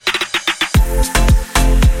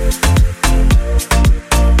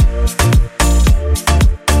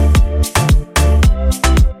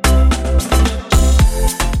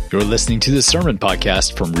You're listening to the Sermon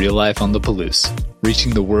Podcast from Real Life on the Palouse,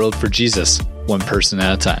 reaching the world for Jesus, one person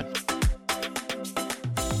at a time.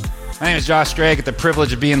 My name is Josh Gray. I get the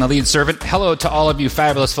privilege of being the lead servant. Hello to all of you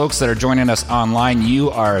fabulous folks that are joining us online. You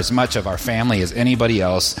are as much of our family as anybody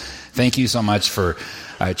else. Thank you so much for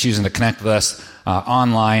choosing to connect with us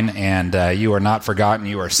online, and you are not forgotten.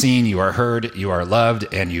 You are seen, you are heard, you are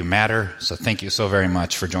loved, and you matter. So thank you so very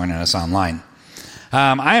much for joining us online.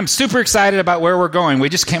 I am super excited about where we're going. We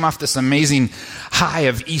just came off this amazing high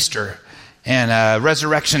of Easter and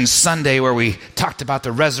Resurrection Sunday, where we talked about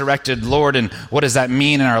the resurrected Lord and what does that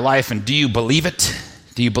mean in our life, and do you believe it?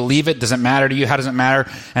 Do you believe it? Does it matter to you? How does it matter?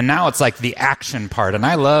 And now it's like the action part, and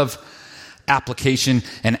I love application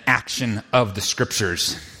and action of the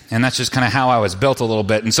Scriptures, and that's just kind of how I was built a little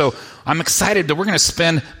bit. And so I'm excited that we're going to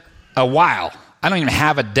spend a while. I don't even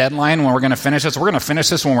have a deadline when we're going to finish this. We're going to finish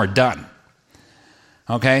this when we're done.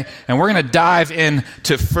 Okay, and we're going to dive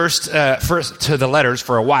into first to the letters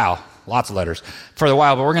for a while, lots of letters for a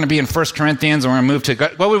while. But we're going to be in 1 Corinthians, and we're going to move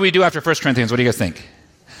to what would we do after 1 Corinthians? What do you guys think?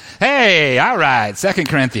 Hey, all right, 2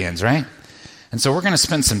 Corinthians, right? And so we're going to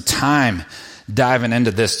spend some time diving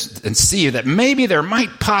into this and see that maybe there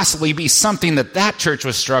might possibly be something that church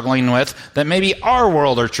was struggling with that maybe our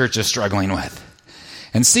world or church is struggling with,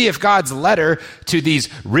 and see if God's letter to these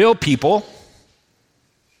real people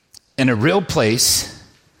in a real place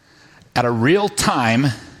at a real time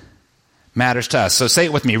matters to us. So say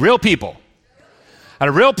it with me. Real people at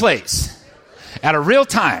a real place at a real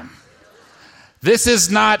time. This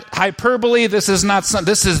is not hyperbole. This is not some,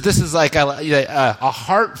 this is like a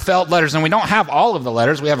heartfelt letters. And we don't have all of the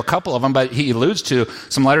letters. We have a couple of them, but he alludes to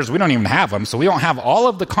some letters. We don't even have them. So we don't have all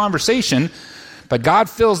of the conversation, but God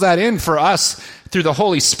fills that in for us through the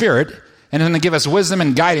Holy Spirit, and going to give us wisdom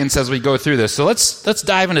and guidance as we go through this. So let's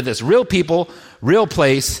dive into this. Real people, real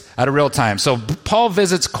place, at a real time. So Paul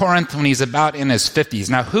visits Corinth when he's about in his 50s.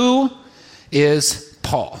 Now, who is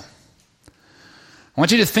Paul? I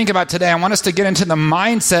want you to think about today. I want us to get into the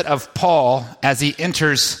mindset of Paul as he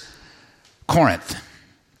enters Corinth.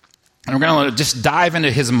 And we're going to just dive into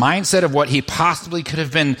his mindset of what he possibly could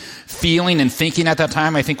have been feeling and thinking at that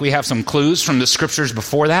time. I think we have some clues from the scriptures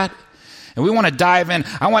before that. And we want to dive in.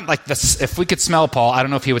 I want like this, if we could smell Paul, I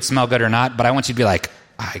don't know if he would smell good or not, but I want you to be like,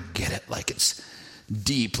 I get it. Like it's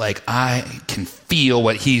deep. Like I can feel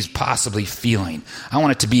what he's possibly feeling. I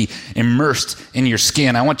want it to be immersed in your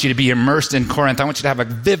skin. I want you to be immersed in Corinth. I want you to have a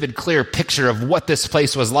vivid, clear picture of what this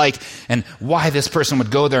place was like and why this person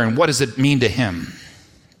would go there and what does it mean to him.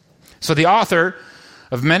 So the author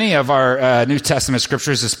of many of our New Testament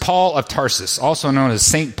scriptures is Paul of Tarsus, also known as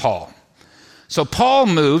St. Paul. So Paul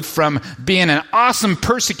moved from being an awesome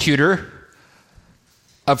persecutor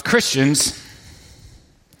of Christians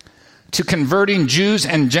to converting Jews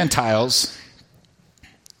and Gentiles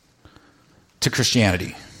to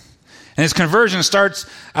Christianity. And his conversion starts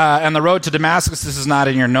on the road to Damascus. This is not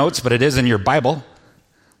in your notes, but it is in your Bible,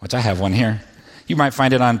 which I have one here. You might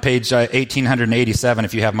find it on page 1887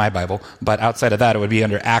 if you have my Bible, but outside of that, it would be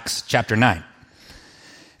under Acts chapter 9.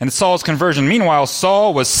 And Saul's conversion. Meanwhile,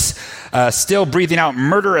 Saul was still breathing out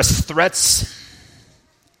murderous threats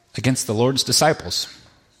against the Lord's disciples.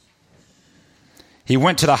 He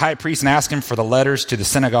went to the high priest and asked him for the letters to the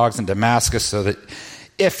synagogues in Damascus so that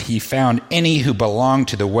if he found any who belonged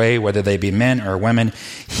to the way, whether they be men or women,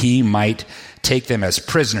 he might take them as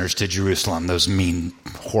prisoners to Jerusalem. Those mean,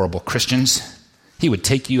 horrible Christians. He would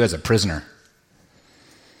take you as a prisoner.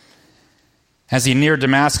 As he neared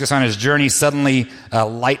Damascus on his journey, suddenly a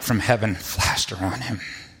light from heaven flashed around him.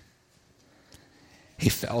 He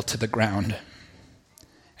fell to the ground,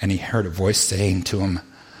 and he heard a voice saying to him,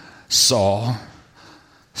 Saul,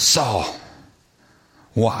 Saul,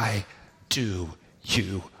 why do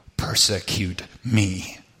you persecute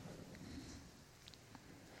me?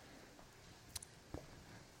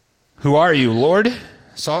 Who are you, Lord?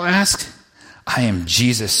 Saul asked. I am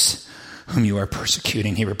Jesus, whom you are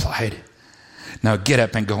persecuting, he replied. Now get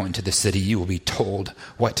up and go into the city. You will be told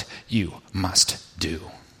what you must do.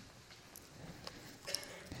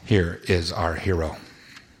 Here is our hero.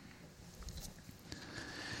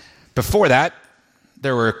 Before that,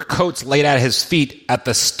 there were coats laid at his feet at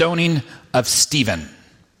the stoning of Stephen.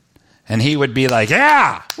 And he would be like,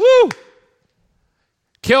 yeah, woo,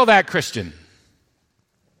 kill that Christian.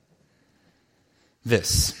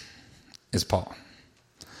 This is Paul.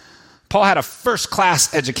 Paul had a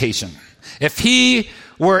first-class education. If he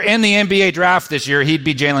were in the NBA draft this year, he'd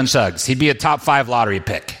be Jalen Suggs. He'd be a top 5 lottery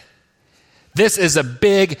pick. This is a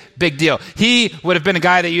big, big deal. He would have been a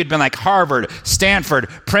guy that you'd been like Harvard, Stanford,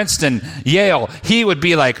 Princeton, Yale. He would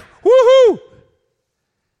be like, woohoo!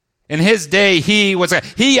 In his day,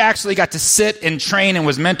 he actually got to sit and train and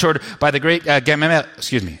was mentored by the great Gamaliel.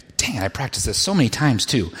 Excuse me. Dang it, I practiced this so many times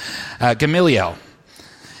too. Gamaliel.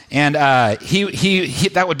 And he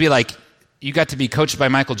that would be like, you got to be coached by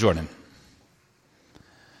Michael Jordan.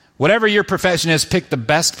 Whatever your profession is, pick the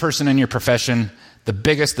best person in your profession, the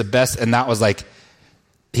biggest, the best, and that was like,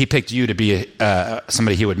 he picked you to be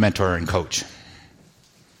somebody he would mentor and coach.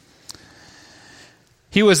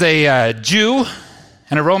 He was a Jew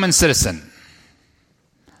and a Roman citizen.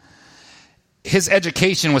 His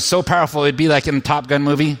education was so powerful, it'd be like in the Top Gun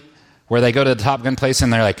movie, where they go to the Top Gun place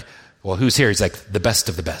and they're like, well, who's here? He's like, the best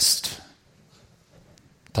of the best.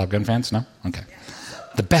 Top Gun fans? No? Okay.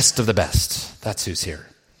 The best of the best. That's who's here.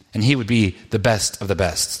 And he would be the best of the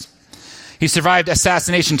best. He survived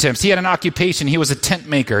assassination attempts. He had an occupation. He was a tent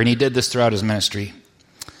maker, and he did this throughout his ministry.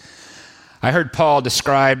 I heard Paul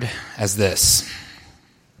described as this: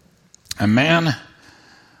 a man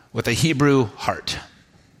with a Hebrew heart.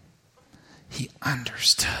 He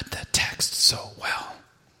understood the text so well.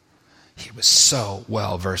 He was so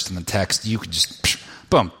well versed in the text. You could just,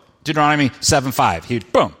 boom, Deuteronomy 7:5. He,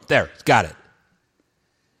 boom, there, got it.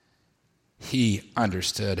 He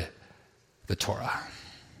understood the Torah.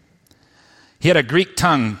 He had a Greek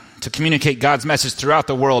tongue to communicate God's message throughout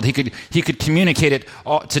the world. He could communicate it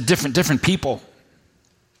all to different people.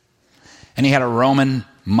 And he had a Roman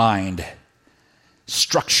mind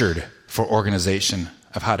structured for organization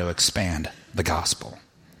of how to expand the gospel.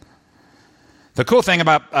 The cool thing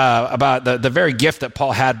about the very gift that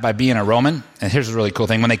Paul had by being a Roman, and here's a really cool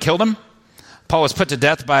thing. When they killed him, Paul was put to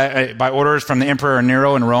death by orders from the Emperor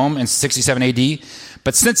Nero in Rome in 67 AD.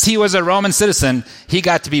 But since he was a Roman citizen, he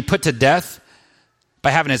got to be put to death by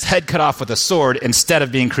having his head cut off with a sword instead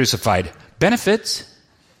of being crucified. Benefits.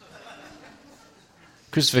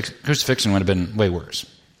 Crucifixion would have been way worse.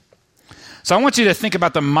 So I want you to think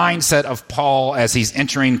about the mindset of Paul as he's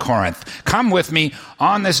entering Corinth. Come with me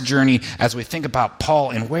on this journey as we think about Paul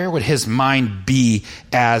and where would his mind be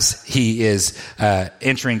as he is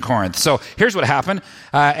entering Corinth. So here's what happened.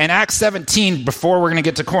 In Acts 17, before we're going to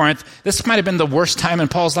get to Corinth, this might have been the worst time in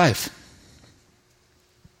Paul's life.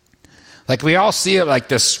 Like we all see it like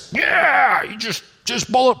this, yeah, you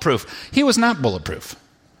just bulletproof. He was not bulletproof.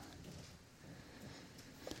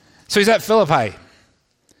 So he's at Philippi.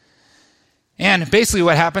 And basically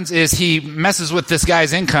what happens is he messes with this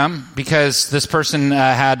guy's income because this person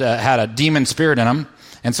had a demon spirit in him.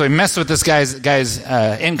 And so he messed with this guy's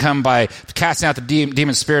income by casting out the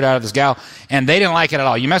demon spirit out of this gal. And they didn't like it at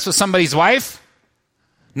all. You mess with somebody's wife?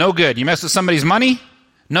 No good. You mess with somebody's money?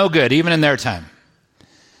 No good, even in their time.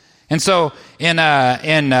 And so in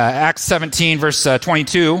Acts 17, verse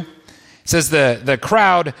 22, it says the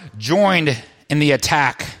crowd joined in the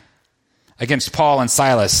attack against Paul and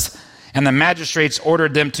Silas, and the magistrates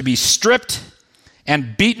ordered them to be stripped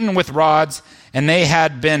and beaten with rods, and they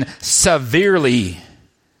had been severely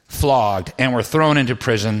flogged and were thrown into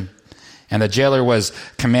prison, and the jailer was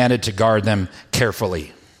commanded to guard them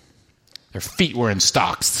carefully. Their feet were in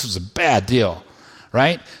stocks. This was a bad deal.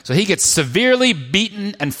 Right? So he gets severely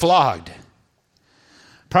beaten and flogged.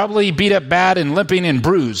 Probably beat up bad and limping and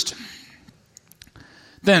bruised.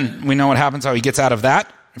 Then we know what happens, how he gets out of that.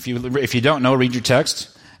 If you don't know, read your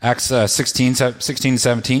text. Acts 16,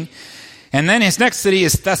 17. And then his next city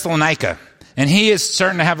is Thessalonica. And he is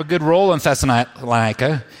starting to have a good role in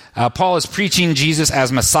Thessalonica. Paul is preaching Jesus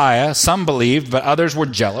as Messiah. Some believed, but others were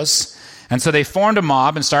jealous. And so they formed a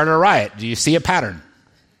mob and started a riot. Do you see a pattern?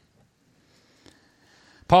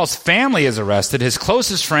 Paul's family is arrested, his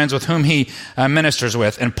closest friends with whom he ministers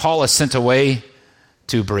with, and Paul is sent away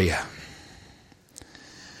to Berea.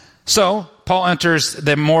 So Paul enters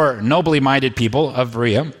the more nobly minded people of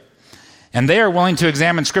Berea, and they are willing to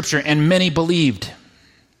examine Scripture, and many believed.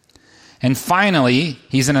 And finally,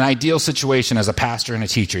 he's in an ideal situation as a pastor and a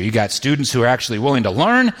teacher. You got students who are actually willing to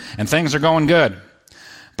learn, and things are going good.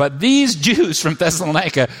 But these Jews from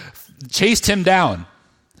Thessalonica chased him down.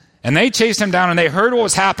 And they chased him down, and they heard what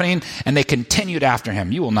was happening, and they continued after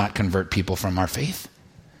him. You will not convert people from our faith.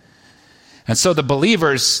 And so the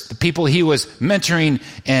believers, the people he was mentoring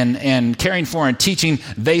and caring for and teaching,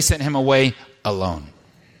 they sent him away alone.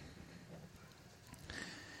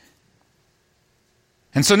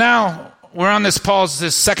 And so now we're on this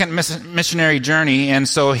second missionary journey, and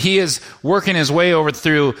so he is working his way over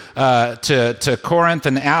through to Corinth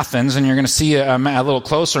and Athens, and you're going to see a little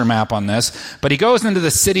closer map on this. But he goes into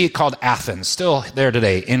the city called Athens, still there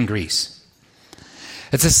today in Greece.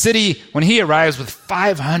 It's a city, when he arrives, with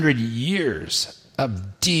 500 years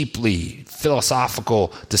of deeply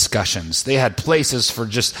philosophical discussions. They had places for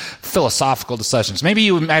just philosophical discussions. Maybe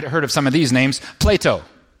you might have heard of some of these names. Plato,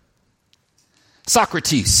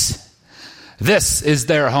 Socrates. This is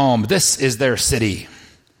their home. This is their city.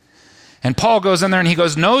 And Paul goes in there and he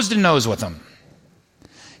goes nose to nose with them.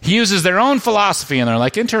 He uses their own philosophy and they're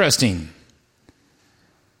like, interesting.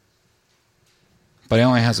 But he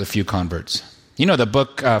only has a few converts. You know the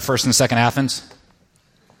book, First and Second Athens?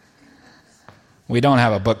 We don't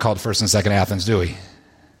have a book called First and Second Athens, do we?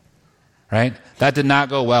 Right? That did not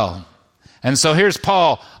go well. And so here's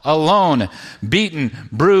Paul, alone, beaten,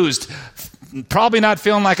 bruised, probably not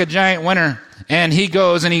feeling like a giant winner. And he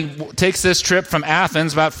goes and he takes this trip from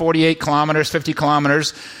Athens, about 48 kilometers, 50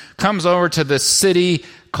 kilometers, comes over to the city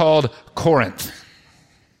called Corinth.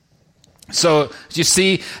 So you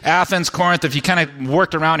see Athens, Corinth, if you kind of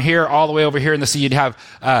worked around here all the way over here in the sea, you'd have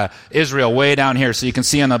Israel way down here. So you can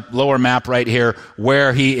see on the lower map right here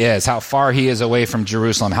where he is, how far he is away from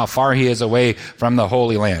Jerusalem, how far he is away from the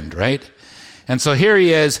Holy Land, right? And so here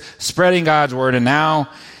he is spreading God's word, and now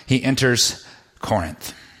he enters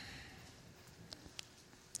Corinth.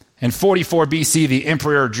 In 44 BC, the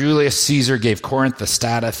Emperor Julius Caesar gave Corinth the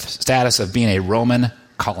status of being a Roman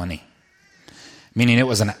colony, meaning it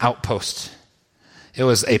was an outpost. It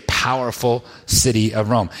was a powerful city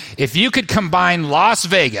of Rome. If you could combine Las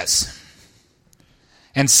Vegas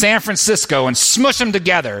and San Francisco and smush them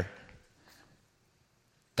together,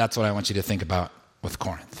 that's what I want you to think about with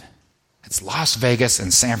Corinth. It's Las Vegas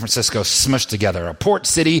and San Francisco smushed together. A port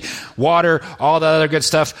city, water, all the other good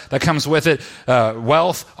stuff that comes with it,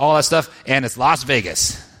 wealth, all that stuff, and it's Las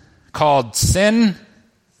Vegas, called Sin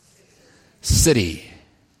City.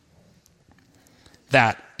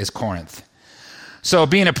 That is Corinth. So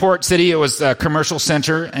being a port city, it was a commercial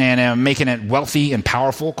center and making it wealthy and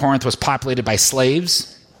powerful. Corinth was populated by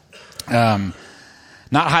slaves. Not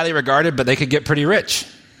highly regarded, but they could get pretty rich.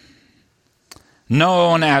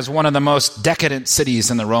 Known as one of the most decadent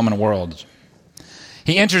cities in the Roman world.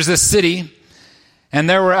 He enters this city, and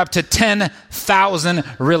there were up to 10,000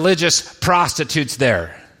 religious prostitutes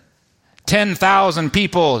there. 10,000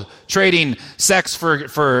 people trading sex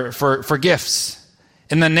for gifts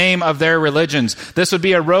in the name of their religions. This would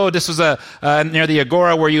be a road. This was near the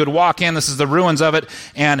Agora where you would walk in. This is the ruins of it.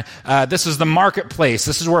 And this is the marketplace.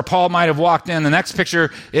 This is where Paul might have walked in. The next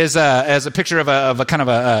picture is a picture of a kind of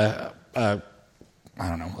a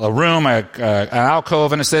room, an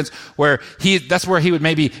alcove in a sense, where that's where he would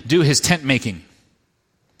maybe do his tent making.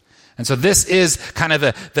 And so this is kind of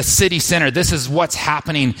the city center. This is what's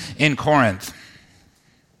happening in Corinth.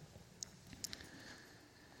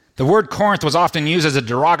 The word Corinth was often used as a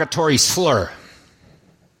derogatory slur.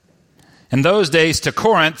 In those days, to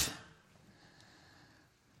Corinth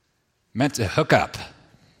meant to hook up.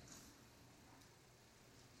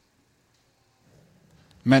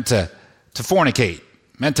 Meant to fornicate.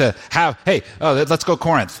 Meant to have, let's go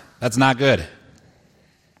Corinth. That's not good.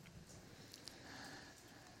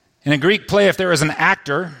 In a Greek play, if there was an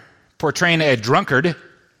actor portraying a drunkard,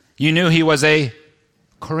 you knew he was a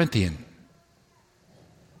Corinthian.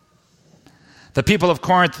 The people of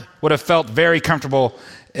Corinth would have felt very comfortable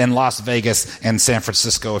in Las Vegas and San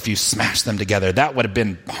Francisco if you smashed them together. That would have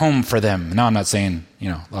been home for them. Now, I'm not saying,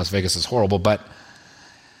 Las Vegas is horrible, but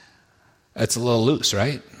it's a little loose,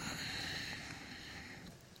 right?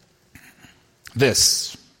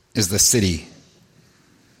 This is the city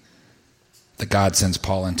that God sends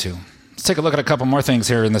Paul into. Let's take a look at a couple more things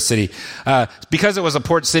here in the city. Because it was a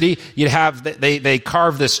port city, you'd have, they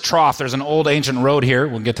carved this trough. There's an old ancient road here.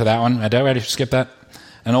 We'll get to that one. Did I already skip that?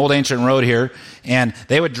 An old ancient road here. And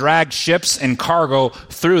they would drag ships and cargo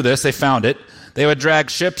through this. They found it. They would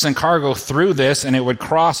drag ships and cargo through this, and it would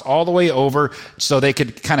cross all the way over so they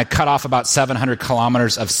could kind of cut off about 700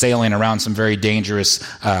 kilometers of sailing around some very dangerous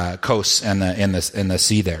coasts in the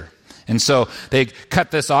sea there. And so they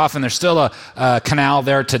cut this off, and there's still a canal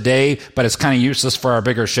there today, but it's kind of useless for our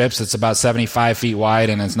bigger ships. It's about 75 feet wide,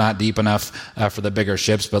 and it's not deep enough for the bigger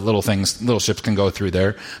ships, but little ships can go through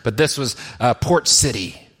there. But this was a port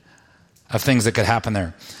city of things that could happen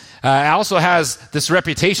there. It also has this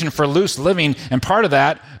reputation for loose living, and part of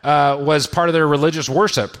that was part of their religious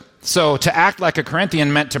worship. So to act like a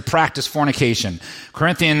Corinthian meant to practice fornication. A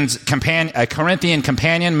Corinthian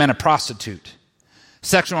companion meant a prostitute.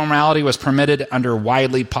 Sexual immorality was permitted under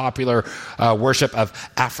widely popular worship of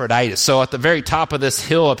Aphrodite. So at the very top of this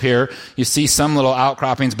hill up here, you see some little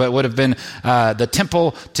outcroppings, but it would have been the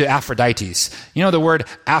temple to Aphrodites. You know the word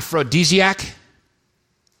aphrodisiac?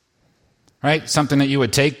 Right? Something that you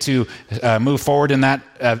would take to move forward in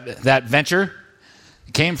that venture.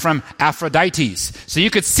 It came from Aphrodites. So you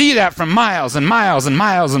could see that from miles and miles and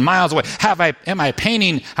miles and miles away. Am I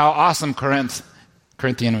painting how awesome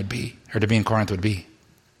Corinthian would be, or to be in Corinth would be?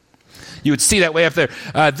 You would see that way up there.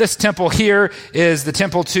 This temple here is the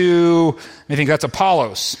temple to, I think that's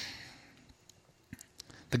Apollos,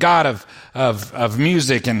 the god of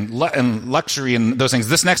music and luxury and those things.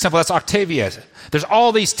 This next temple, that's Octavius. There's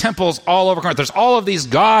all these temples all over Corinth. There's all of these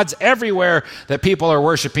gods everywhere that people are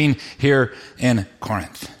worshiping here in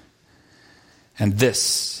Corinth. And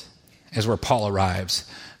this is where Paul arrives,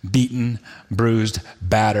 beaten, bruised,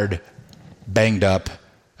 battered, banged up,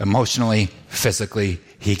 emotionally, physically.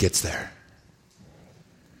 He gets there.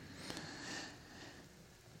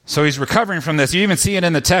 So he's recovering from this. You even see it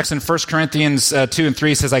in the text in 1 Corinthians 2 and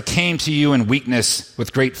 3. It says, I came to you in weakness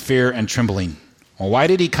with great fear and trembling. Well, why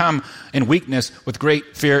did he come in weakness with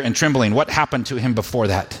great fear and trembling? What happened to him before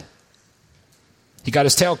that? He got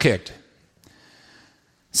his tail kicked.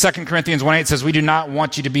 2 Corinthians 1:8 says, we do not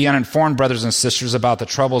want you to be uninformed, brothers and sisters, about the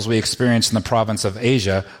troubles we experienced in the province of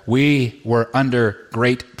Asia. We were under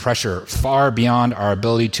great pressure, far beyond our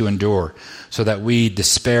ability to endure, so that we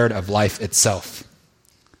despaired of life itself.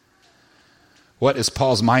 What is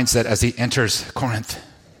Paul's mindset as he enters Corinth?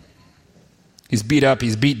 He's beat up,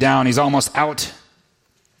 he's beat down, he's almost out.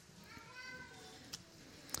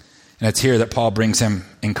 And it's here that Paul brings him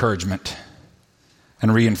encouragement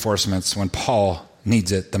and reinforcements when Paul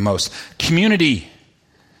needs it the most. Community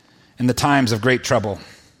in the times of great trouble.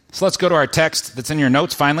 So let's go to our text that's in your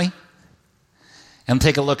notes finally and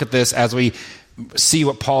take a look at this as we see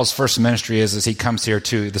what Paul's first ministry is as he comes here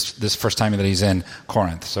to this first time that he's in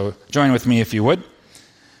Corinth. So join with me if you would.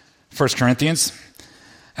 1 Corinthians.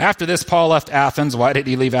 After this, Paul left Athens. Why did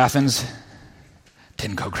he leave Athens?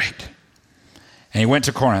 Didn't go great. And he went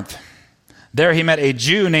to Corinth. There he met a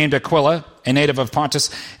Jew named Aquila, a native of Pontus,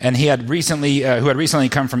 and who had recently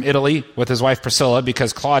come from Italy with his wife Priscilla,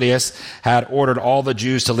 because Claudius had ordered all the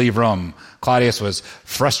Jews to leave Rome. Claudius was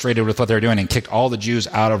frustrated with what they were doing and kicked all the Jews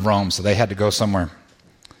out of Rome, so they had to go somewhere.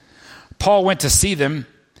 Paul went to see them,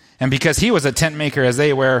 and because he was a tent maker as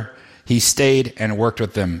they were, he stayed and worked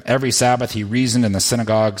with them. Every Sabbath he reasoned in the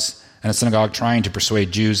synagogue, trying to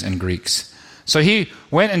persuade Jews and Greeks. So he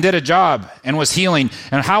went and did a job and was healing.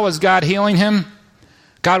 And how was God healing him?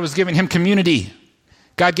 God was giving him community.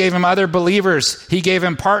 God gave him other believers. He gave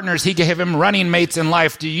him partners. He gave him running mates in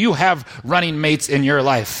life. Do you have running mates in your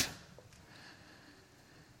life?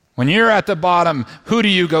 When you're at the bottom, who do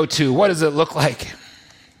you go to? What does it look like?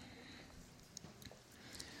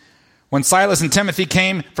 When Silas and Timothy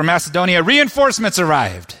came from Macedonia, reinforcements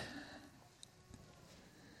arrived.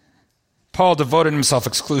 Paul devoted himself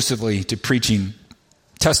exclusively to preaching,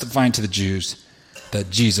 testifying to the Jews that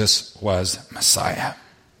Jesus was Messiah.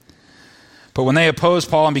 But when they opposed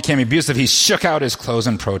Paul and became abusive, he shook out his clothes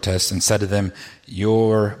in protest and said to them,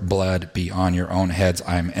 your blood be on your own heads.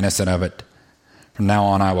 I am innocent of it. From now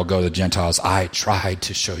on, I will go to the Gentiles. I tried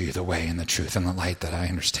to show you the way and the truth and the light that I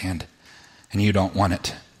understand, and you don't want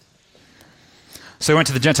it. So he went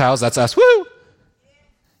to the Gentiles. That's us. Woo!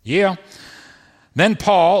 Yeah. Then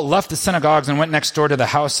Paul left the synagogues and went next door to the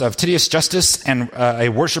house of Titius Justus, and a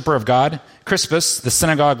worshiper of God. Crispus, the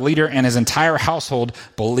synagogue leader, and his entire household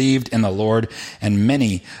believed in the Lord, and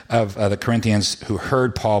many of the Corinthians who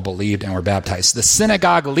heard Paul believed and were baptized. The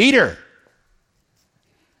synagogue leader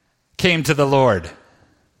came to the Lord.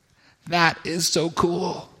 That is so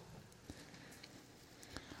cool.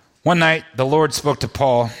 One night, the Lord spoke to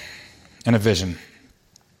Paul in a vision,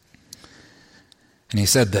 and he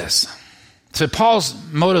said this. So Paul's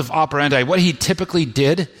modus operandi, what he typically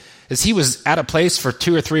did, is he was at a place for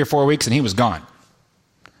 2 or 3 or 4 weeks and he was gone.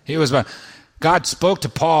 God spoke to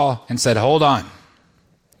Paul and said, hold on.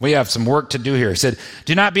 We have some work to do here. He said,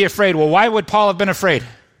 do not be afraid. Well, why would Paul have been afraid? He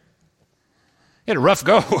had a rough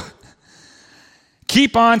go.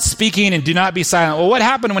 Keep on speaking and do not be silent. Well, what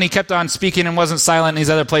happened when he kept on speaking and wasn't silent in these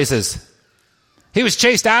other places? He was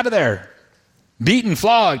chased out of there, beaten,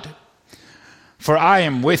 flogged. For I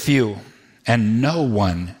am with you, and no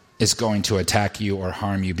one is going to attack you or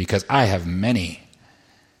harm you, because I have many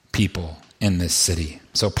people in this city.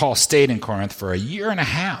 So Paul stayed in Corinth for 1.5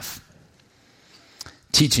 years,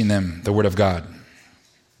 teaching them the word of God.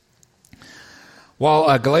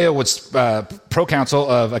 While Gallio was proconsul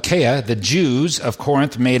of Achaia, the Jews of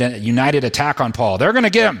Corinth made a united attack on Paul. They're going to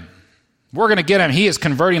get him. We're going to get him. He is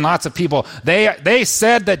converting lots of people. They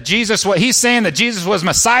said that he's saying that Jesus was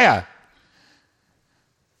Messiah.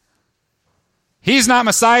 He's not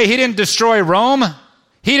Messiah. He didn't destroy Rome.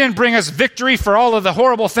 He didn't bring us victory for all of the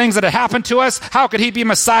horrible things that had happened to us. How could he be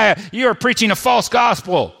Messiah? You are preaching a false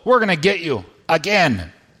gospel. We're going to get you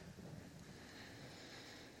again.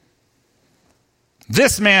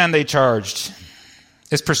 This man, they charged,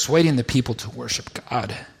 is persuading the people to worship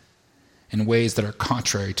God in ways that are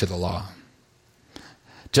contrary to the law.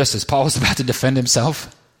 Just as Paul was about to defend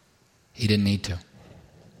himself, he didn't need to.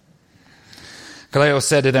 Gallio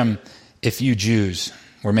said to them, if you Jews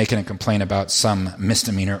were making a complaint about some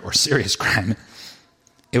misdemeanor or serious crime,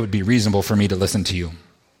 it would be reasonable for me to listen to you.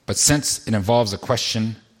 But since it involves a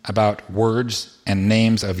question about words and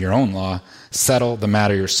names of your own law, settle the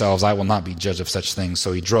matter yourselves. I will not be judge of such things.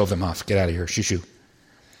 So he drove them off. Get out of here. Shoo, shoo.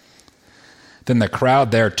 Then the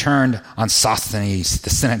crowd there turned on Sosthenes, the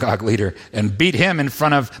synagogue leader, and beat him in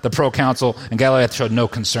front of the proconsul, and Gallio showed no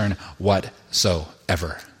concern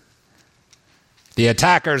whatsoever. The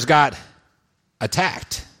attackers got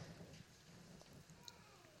attacked.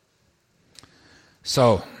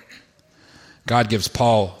 So, God gives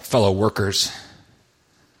Paul fellow workers,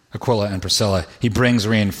 Aquila and Priscilla. He brings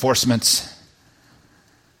reinforcements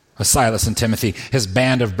with Silas and Timothy. His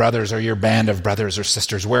band of brothers, or your band of brothers or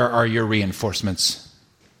sisters, where are your reinforcements?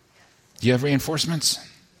 Do you have reinforcements?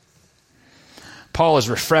 Paul is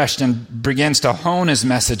refreshed and begins to hone his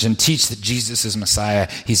message and teach that Jesus is Messiah.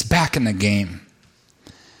 He's back in the game.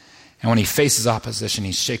 And when he faces opposition,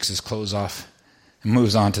 he shakes his clothes off and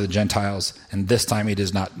moves on to the Gentiles. And this time he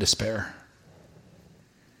does not despair.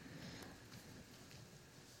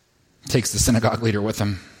 Takes the synagogue leader with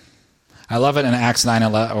him. I love it in Acts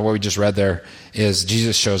 9:11, or what we just read there, is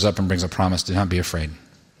Jesus shows up and brings a promise. Do not be afraid.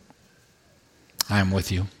 I am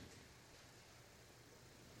with you.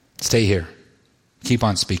 Stay here. Keep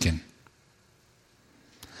on speaking.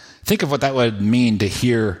 Think of what that would mean to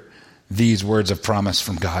hear these words of promise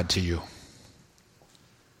from God to you.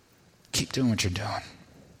 Keep doing what you're doing.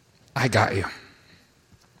 I got you.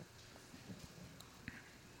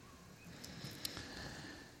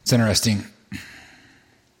 It's interesting.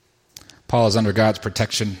 Paul is under God's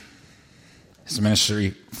protection. His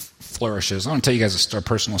ministry flourishes. I want to tell you guys a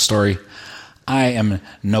personal story. I am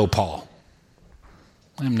no Paul.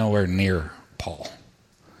 I am nowhere near Paul.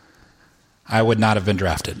 I would not have been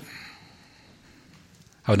drafted.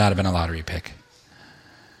 I would not have been a lottery pick.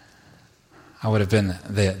 I would have been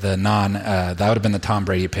that would have been the Tom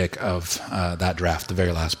Brady pick of that draft, the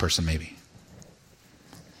very last person maybe.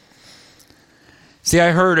 See,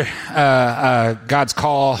 I heard God's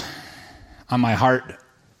call on my heart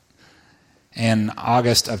in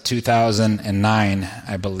August of 2009,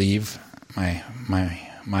 I believe.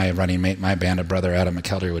 My running mate, my band of brother Adam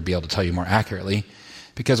McKelder would be able to tell you more accurately,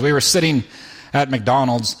 because we were sitting at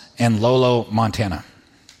McDonald's in Lolo, Montana.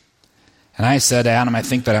 And I said, Adam, I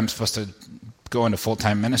think that I'm supposed to go into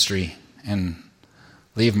full-time ministry and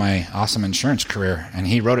leave my awesome insurance career. And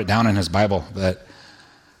he wrote it down in his Bible that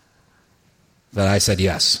I said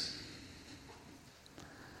yes.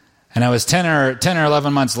 And I was 10 or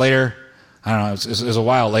 11 months later, I don't know, it was a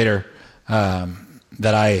while later,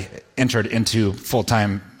 that I entered into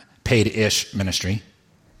full-time paid-ish ministry.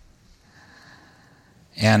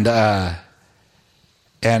 And I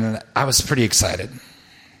was pretty excited.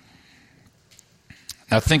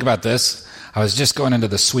 Now think about this. I was just going into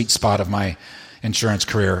the sweet spot of my insurance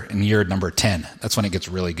career in year number 10. That's when it gets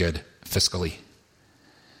really good fiscally.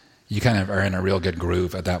 You kind of are in a real good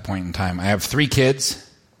groove at that point in time. I have 3 kids,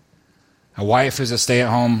 a wife who's a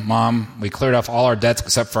stay-at-home mom. We cleared off all our debts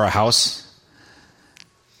except for a house.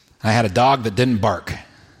 I had a dog that didn't bark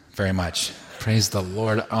very much. Praise the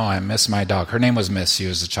Lord. Oh, I miss my dog. Her name was Miss. She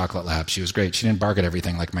was a chocolate lab. She was great. She didn't bark at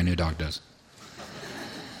everything like my new dog does.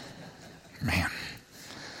 Man.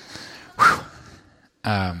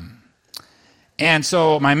 And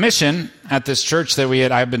so my mission at this church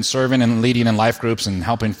that I've been serving and leading in life groups and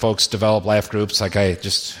helping folks develop life groups, like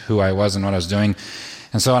who I was and what I was doing.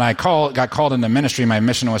 And so when I got called into ministry, my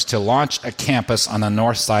mission was to launch a campus on the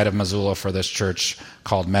north side of Missoula for this church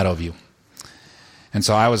called Meadowview. And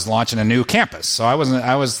so I was launching a new campus. So I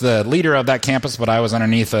was the leader of that campus, but I was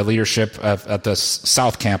underneath the leadership at the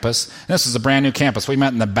south campus. And this is a brand new campus. We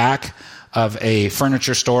met in the back of a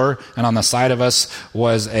furniture store, and on the side of us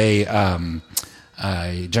was a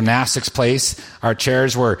gymnastics place. Our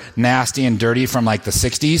chairs were nasty and dirty from like the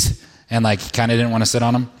 60s, and like kind of didn't want to sit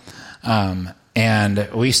on them. And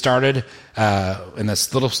we started in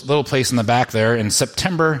this little place in the back there in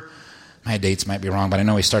September. My dates might be wrong, but I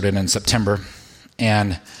know we started in September.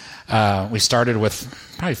 And we started with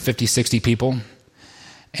probably 50, 60 people.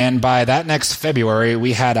 And by that next February,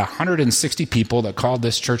 we had 160 people that called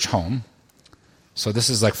this church home. So this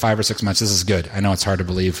is like 5 or 6 months. This is good. I know it's hard to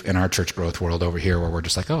believe in our church growth world over here where we're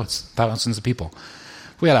just like, oh, it's thousands of people.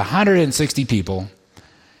 We had 160 people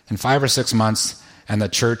in 5 or 6 months, and the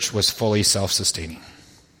church was fully self-sustaining.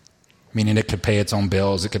 meaning it could pay its own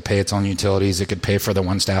bills, it could pay its own utilities, it could pay for the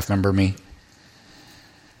one staff member, me.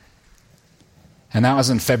 And that was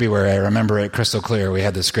in February. I remember it crystal clear. We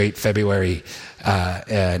had this great February,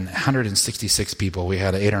 and 166 people. We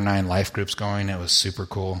had 8 or 9 life groups going. It was super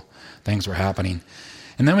cool. Things were happening.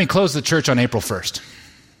 And then we closed the church on April 1st.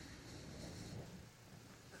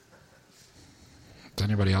 Is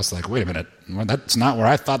anybody else like, wait a minute, well, that's not where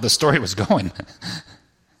I thought the story was going?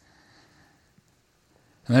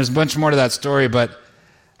 And there's a bunch more to that story, but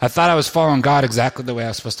I thought I was following God exactly the way I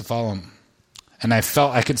was supposed to follow him. And I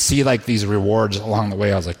felt I could see like these rewards along the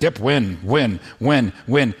way. I was like, yep, win.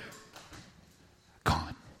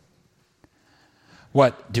 Gone.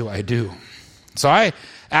 What do I do? So I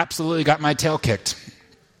absolutely got my tail kicked.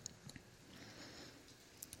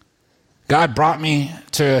 God brought me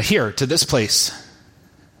to here, to this place.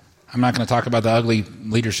 I'm not going to talk about the ugly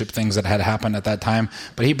leadership things that had happened at that time,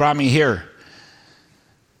 but he brought me here.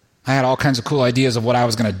 I had all kinds of cool ideas of what I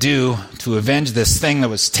was going to do to avenge this thing that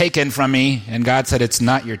was taken from me, and God said, it's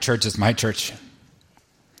not your church, it's my church.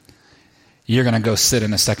 You're going to go sit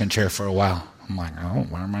in a second chair for a while. I'm like, oh,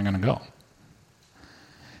 where am I going to go?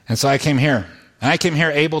 And so I came here. And I came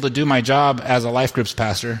here able to do my job as a life groups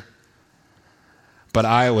pastor, but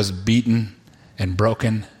I was beaten and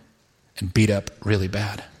broken and beat up really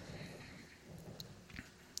bad.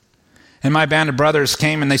 And my band of brothers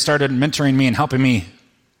came and they started mentoring me and helping me.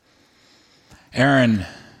 Aaron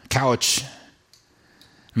Couch,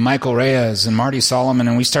 Michael Reyes, and Marty Solomon,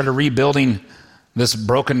 and we started rebuilding this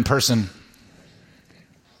broken person.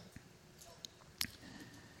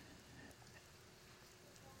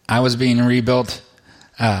 I was being rebuilt,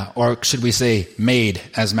 or should we say made,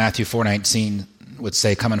 as Matthew 4:19 would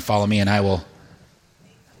say, come and follow me and I will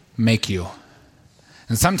make you.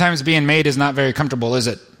 And sometimes being made is not very comfortable, is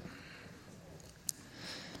it?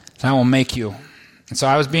 I will make you. And so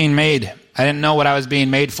I was being made. I didn't know what I was being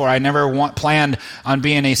made for. I never planned on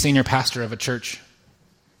being a senior pastor of a church.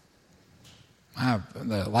 Wow,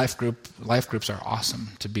 the life groups are awesome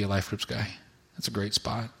to be a life groups guy. That's a great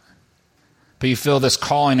spot. But you feel this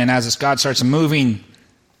calling, and as this God starts moving,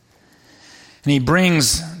 and he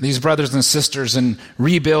brings these brothers and sisters and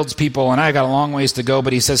rebuilds people, and I got a long ways to go,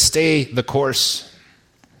 but he says, stay the course.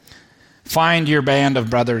 Find your band of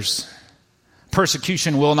brothers.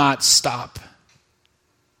 Persecution will not stop.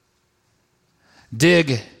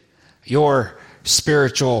 Dig your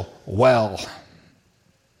spiritual well.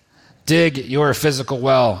 Dig your physical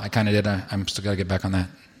well. I kind of did. I'm still got to get back on that.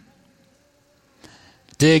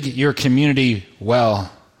 Dig your community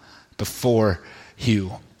well before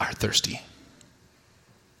you are thirsty.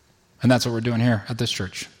 And that's what we're doing here at this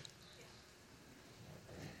church.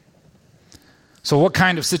 So what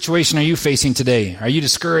kind of situation are you facing today? Are you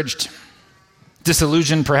discouraged,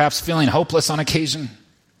 disillusioned, perhaps feeling hopeless on occasion?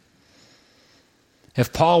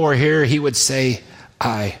 If Paul were here, he would say,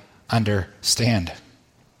 I understand.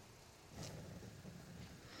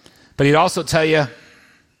 But he'd also tell you,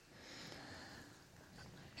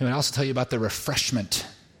 about the refreshment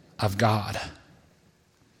of God.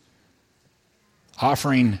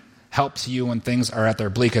 Offering help to you when things are at their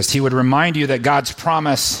bleakest. He would remind you that God's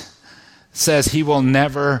promise says he will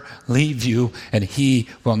never leave you and he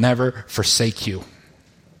will never forsake you.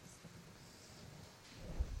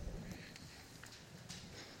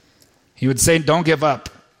 He would say, don't give up.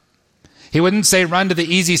 He wouldn't say, run to the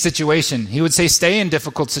easy situation. He would say, stay in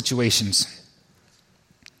difficult situations.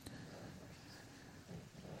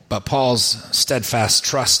 But Paul's steadfast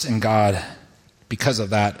trust in God, because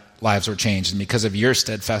of that, lives were changed. And because of your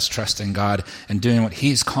steadfast trust in God and doing what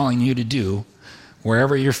he's calling you to do,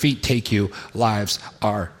 wherever your feet take you, lives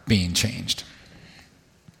are being changed.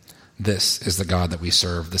 This is the God that we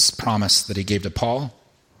serve. This promise that he gave to Paul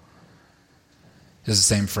is the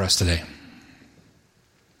same for us today.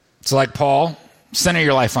 So like Paul, center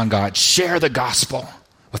your life on God. Share the gospel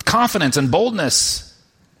with confidence and boldness.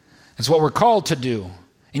 It's what we're called to do.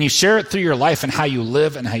 And you share it through your life and how you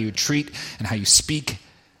live and how you treat and how you speak.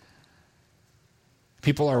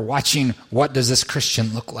 People are watching, what does this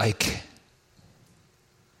Christian look like?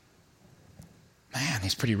 Man,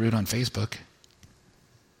 he's pretty rude on Facebook.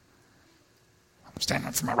 I'm standing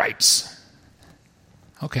up for my rights.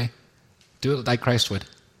 Okay. Do it like Christ would.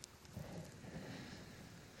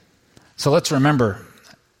 So let's remember,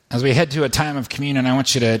 as we head to a time of communion, I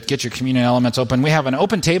want you to get your communion elements open. We have an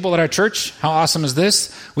open table at our church. How awesome is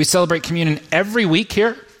this? We celebrate communion every week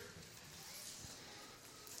here.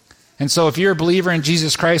 And so if you're a believer in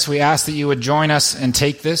Jesus Christ, we ask that you would join us and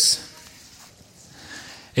take this.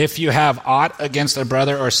 If you have aught against a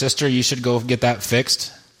brother or sister, you should go get that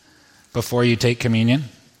fixed before you take communion.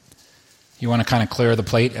 You want to kind of clear the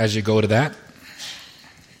plate as you go to that.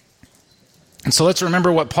 And so let's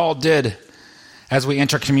remember what Paul did as we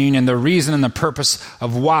enter communion, the reason and the purpose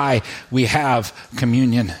of why we have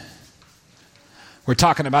communion. We're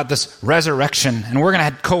talking about this resurrection, and we're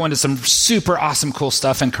going to go into some super awesome, cool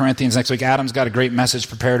stuff in Corinthians next week. Adam's got a great message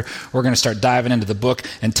prepared. We're going to start diving into the book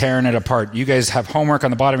and tearing it apart. You guys have homework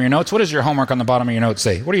on the bottom of your notes. What does your homework on the bottom of your notes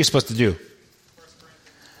say? What are you supposed to do?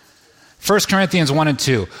 1 Corinthians 1 and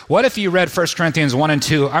 2. What if you read 1 Corinthians 1 and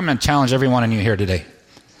 2? I'm going to challenge every one of you here today.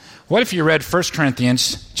 What if you read 1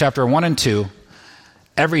 Corinthians chapter 1 and 2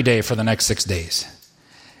 every day for the next 6 days?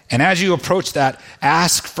 And as you approach that,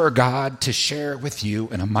 ask for God to share with you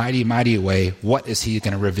in a mighty, mighty way. What is he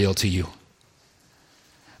going to reveal to you?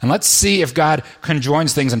 And let's see if God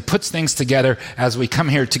conjoins things and puts things together as we come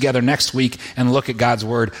here together next week and look at God's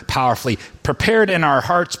word powerfully, prepared in our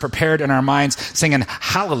hearts, prepared in our minds, singing,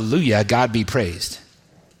 hallelujah, God be praised.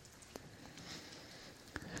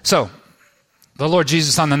 So, the Lord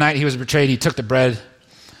Jesus, on the night he was betrayed, he took the bread,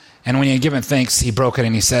 and when he had given thanks, he broke it,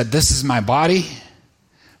 and he said, this is my body,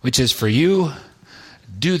 which is for you.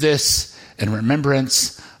 Do this in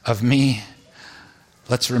remembrance of me.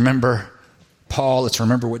 Let's remember Paul. Let's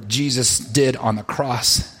remember what Jesus did on the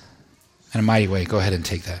cross in a mighty way. Go ahead and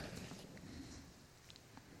take that.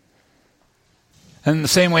 And in the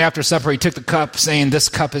same way, after supper, he took the cup, saying, this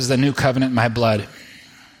cup is the new covenant in my blood.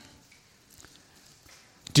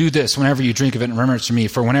 Do this whenever you drink of it in remembrance of me.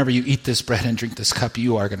 For whenever you eat this bread and drink this cup,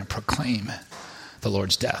 you are going to proclaim the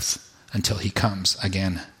Lord's death until he comes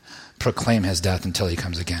again. Proclaim his death until he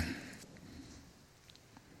comes again.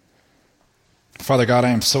 Father God, I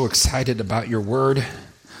am so excited about your word.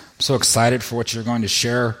 I'm so excited for what you're going to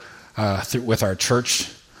share with our church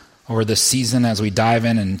over this season as we dive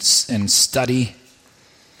in and study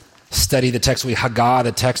the text. We Haggah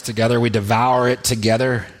the text together. We devour it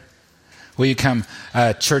together. Will you come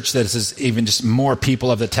a church that is even just more people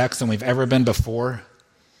of the text than we've ever been before?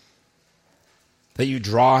 That you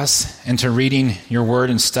draw us into reading your word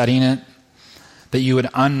and studying it. That you would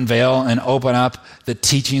unveil and open up the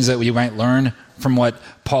teachings that we might learn from what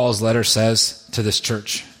Paul's letter says to this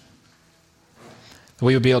church. That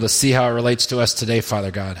we would be able to see how it relates to us today,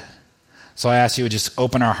 Father God. So I ask you to just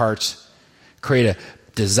open our hearts, create a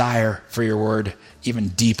desire for your word even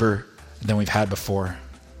deeper than we've had before.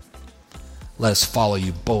 Let us follow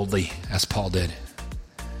you boldly as Paul did.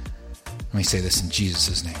 Let me say this in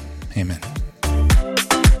Jesus' name. Amen.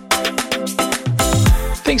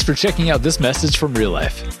 Thanks for checking out this message from Real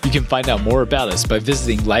Life. You can find out more about us by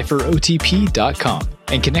visiting liferotp.com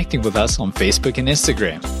and connecting with us on Facebook and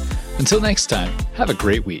Instagram. Until next time, have a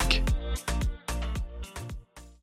great week.